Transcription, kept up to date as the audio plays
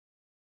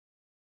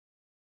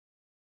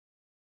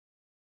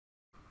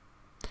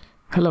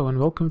Hello and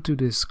welcome to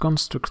this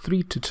Construct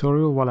 3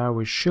 tutorial where I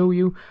will show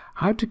you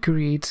how to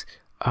create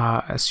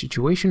a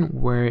situation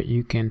where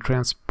you can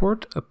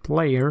transport a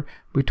player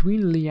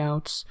between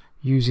layouts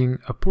using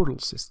a portal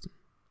system.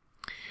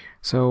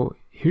 So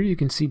here you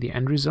can see the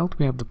end result.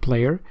 We have the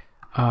player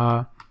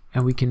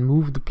and we can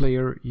move the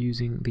player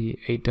using the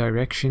 8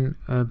 direction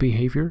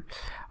behavior,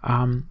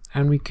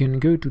 and we can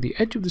go to the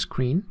edge of the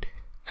screen,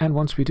 and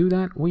once we do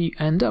that we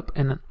end up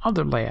in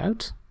another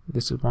layout.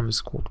 This one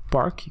is called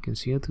Park, you can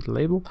see it to the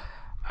label.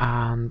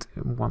 And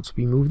once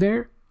we move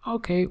there,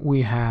 okay,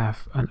 we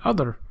have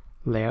another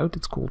layout,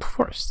 it's called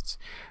Forests.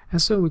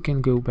 And so we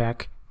can go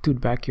back to the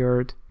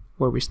backyard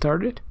where we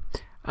started.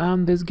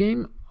 And this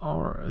game,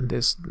 or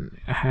this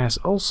has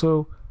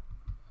also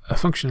a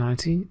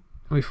functionality.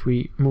 If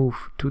we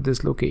move to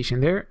this location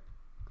there,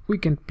 we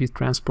can be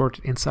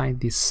transported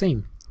inside the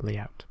same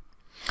layout.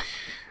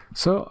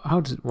 So how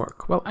does it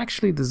work? Well,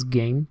 actually this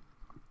game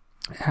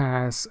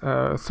has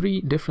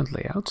 3 different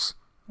layouts.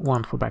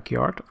 One for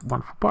backyard,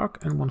 one for park,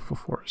 and one for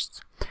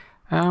forest.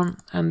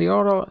 And they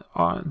all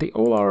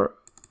are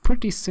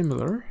pretty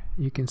similar.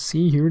 You can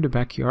see here the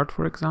backyard,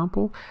 for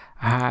example,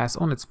 has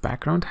on its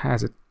background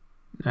has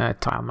a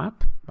tile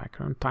map,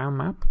 background tile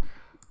map,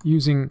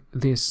 using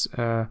this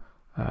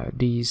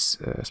these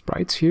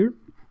sprites here.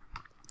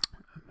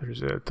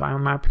 There's a tile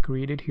map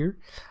created here.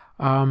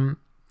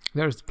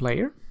 There's the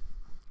player,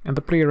 and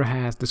the player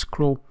has the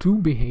scroll to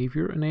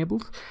behavior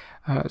enabled.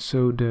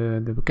 So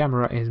the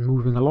camera is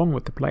moving along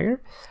with the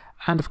player,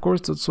 and of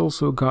course it's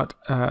also got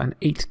an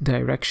 8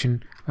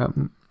 direction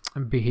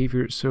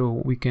behavior,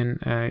 so we can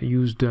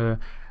use the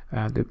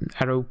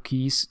arrow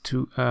keys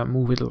to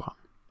move it along.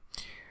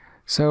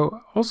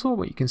 So also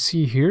what you can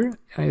see here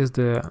is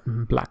the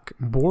black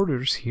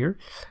borders here.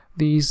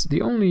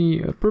 The only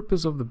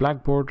purpose of the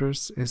black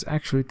borders is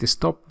actually to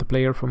stop the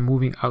player from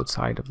moving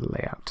outside of the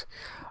layout.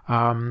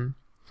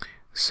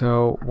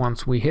 So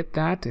once we hit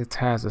that, it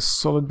has a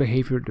solid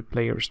behavior, the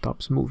player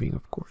stops moving,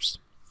 of course.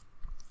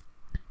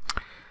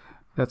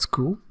 That's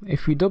cool.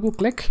 If we double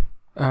click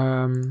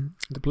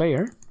the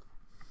player,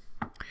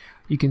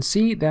 you can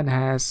see that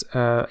has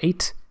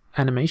 8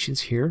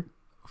 animations here,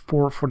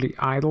 4 for the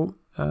idle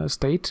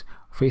state,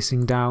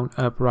 facing down,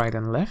 up, right,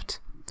 and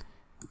left.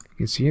 You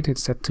can see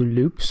it's set to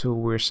loop, so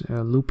we're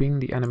looping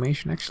the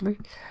animation actually.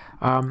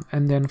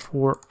 And then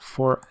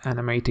for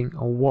animating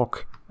a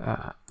walk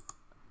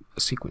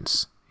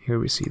sequence. Here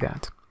we see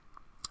that.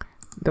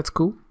 That's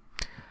cool.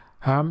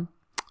 The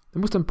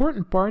most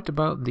important part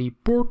about the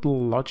portal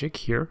logic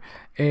here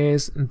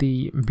is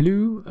the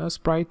blue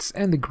sprites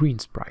and the green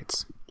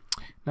sprites.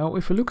 Now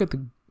if we look at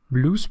the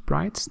blue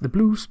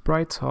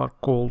sprites are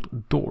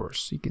called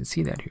doors. You can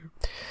see that here.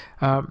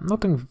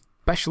 Nothing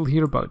special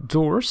here about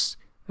doors,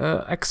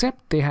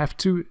 except they have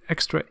 2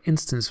 extra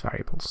instance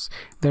variables.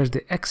 There's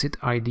the exit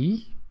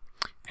ID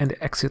and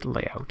the exit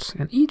layout,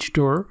 and each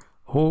door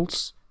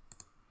holds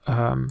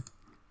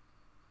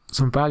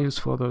some values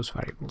for those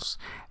variables.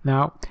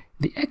 Now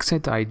the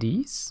exit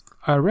IDs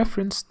are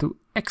referenced to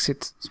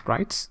exit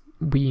sprites,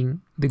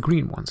 being the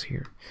green ones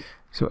here.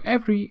 So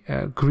every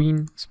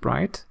green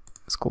sprite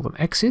is called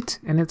an exit,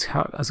 and it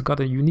has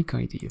got a unique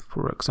ID.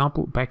 For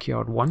example,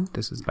 backyard 1,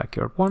 this is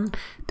backyard 1,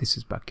 this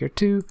is backyard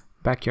 2,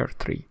 backyard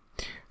 3.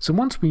 So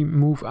once we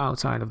move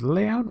outside of the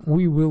layout,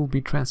 we will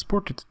be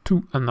transported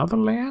to another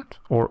layout,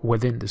 or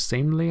within the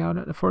same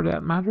layout for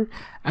that matter,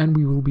 and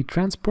we will be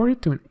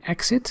transported to an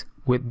exit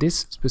with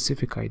this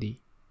specific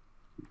ID.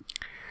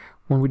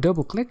 When we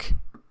double click,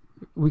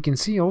 we can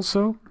see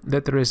also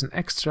that there is an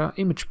extra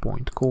image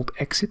point called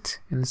exit,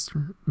 and it's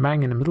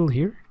bang in the middle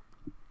here.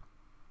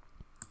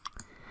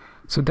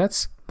 So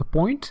that's the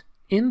point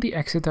in the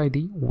exit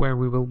ID where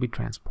we will be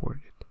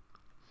transported.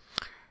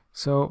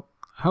 So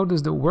how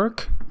does that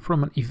work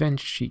from an event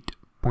sheet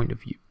point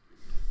of view?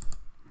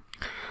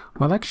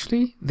 Well,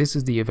 actually, this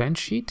is the event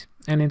sheet,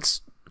 and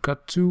it's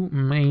got 2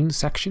 main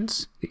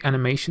sections, the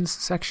animations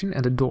section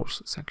and the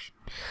doors section.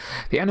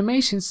 The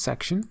animations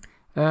section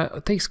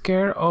takes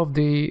care of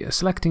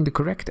selecting the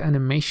correct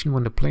animation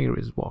when the player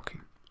is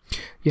walking.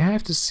 You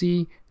have to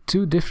see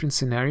 2 different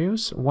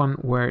scenarios, one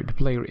where the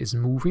player is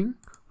moving,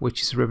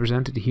 which is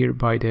represented here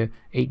by the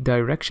 8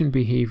 direction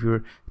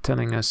behavior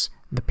telling us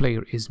the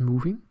player is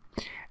moving.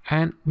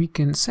 And we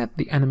can set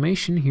the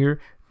animation here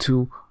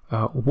to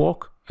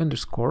walk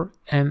underscore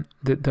and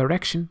the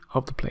direction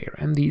of the player.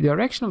 And the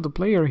direction of the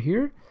player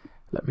here,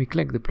 let me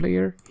click the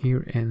player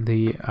here in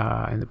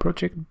the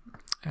project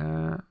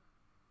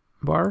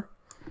bar.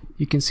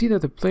 You can see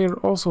that the player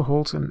also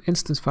holds an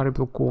instance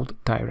variable called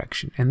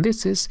direction, and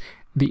this is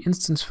the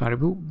instance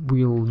variable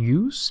we'll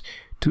use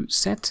to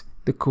set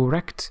the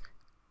correct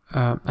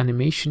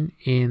animation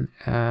in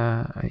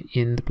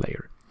the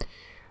player.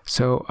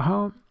 So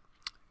how?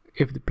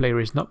 If the player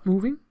is not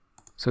moving,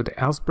 so the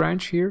else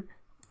branch here,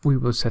 we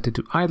will set it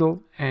to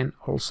idle, and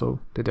also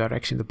the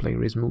direction the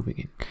player is moving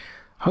in.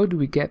 How do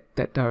we get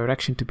that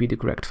direction to be the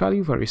correct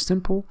value? Very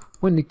simple.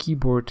 When the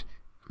keyboard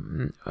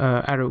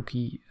arrow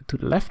key to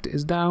the left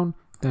is down,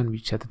 then we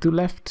set it to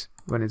left.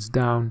 When it's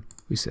down,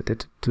 we set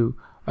it to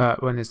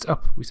When it's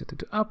up, we set it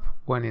to up.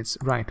 When it's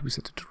right, we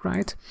set it to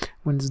right.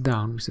 When it's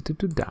down, we set it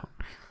to down.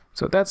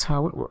 So that's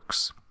how it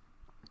works.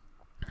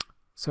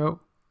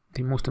 So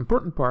the most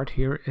important part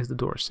here is the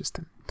door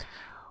system.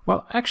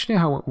 Well, actually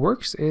how it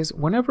works is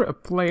whenever a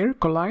player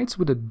collides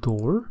with a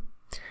door,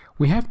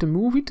 we have to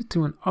move it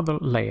to another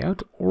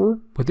layout or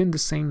within the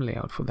same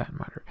layout for that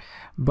matter.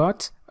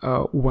 But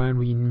when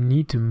we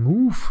need to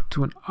move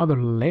to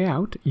another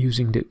layout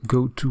using the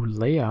go to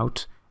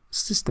layout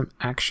system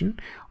action,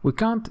 we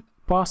can't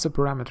pass a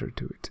parameter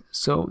to it.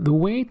 So the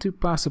way to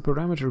pass a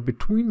parameter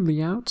between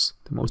layouts,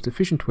 the most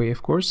efficient way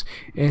of course,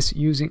 is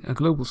using a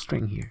global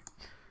string here.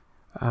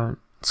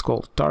 It's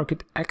called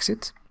target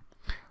exit.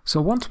 So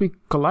once we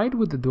collide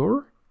with the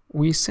door,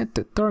 we set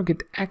the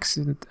target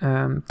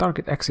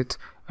exit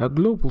a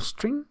global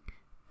string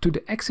to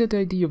the exit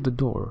ID of the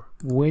door,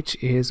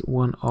 which is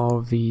one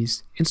of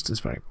these instance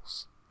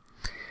variables.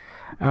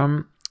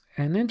 And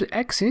if the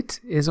exit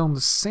is on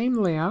the same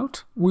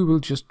layout, we will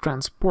just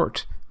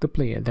transport the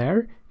player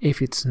there.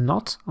 If it's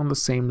not on the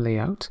same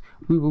layout,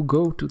 we will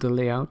go to the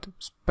layout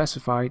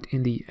specified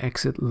in the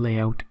exit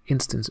layout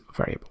instance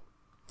variable.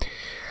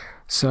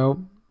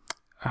 So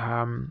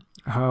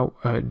how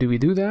do we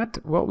do that?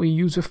 Well, we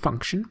use a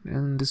function,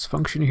 and this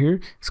function here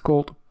is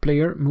called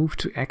player move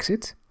to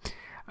exit.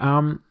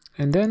 And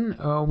then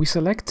we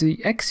select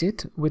the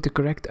exit with the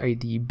correct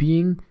ID,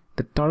 being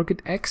the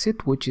target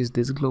exit, which is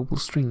this global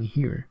string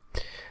here.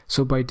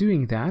 So by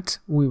doing that,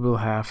 we will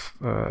have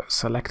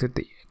selected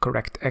the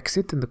correct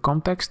exit in the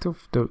context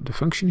of the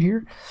function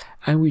here,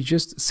 and we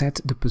just set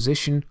the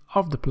position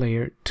of the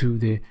player to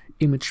the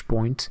image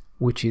point,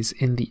 which is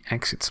in the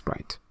exit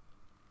sprite.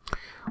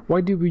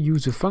 Why do we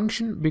use a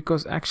function?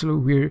 Because actually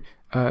we're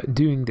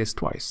doing this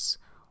twice.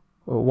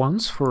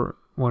 Once for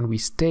when we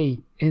stay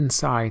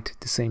inside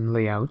the same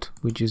layout,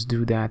 we just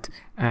do that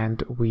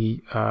and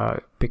we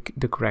pick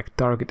the correct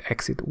target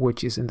exit,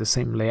 which is in the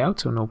same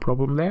layout, so no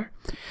problem there.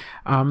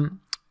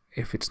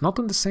 If it's not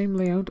in the same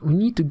layout, we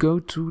need to go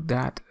to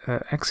that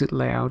exit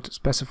layout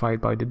specified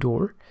by the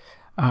door,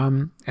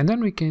 and then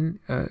we can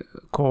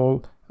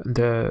call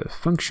the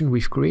function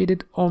we've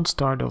created on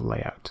start of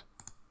layout.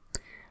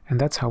 And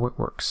that's how it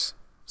works.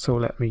 So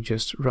let me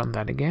just run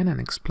that again and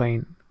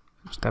explain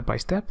step by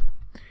step.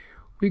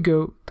 We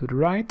go to the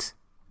right,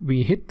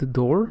 we hit the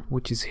door,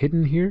 which is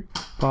hidden here,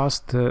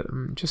 past the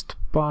just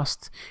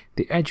past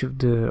the edge of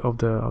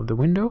the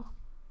window,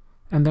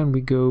 and then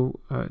we go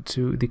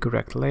to the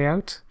correct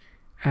layout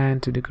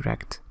and to the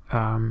correct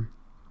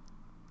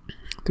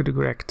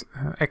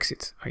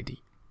exit ID.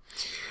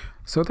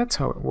 So that's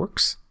how it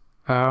works.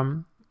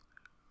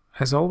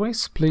 As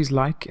always, please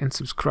like and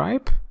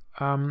subscribe.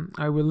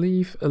 I will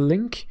leave a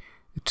link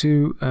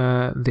to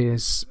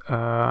this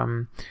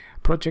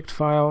project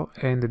file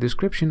in the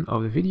description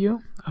of the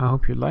video. I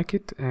hope you like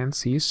it and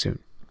see you soon.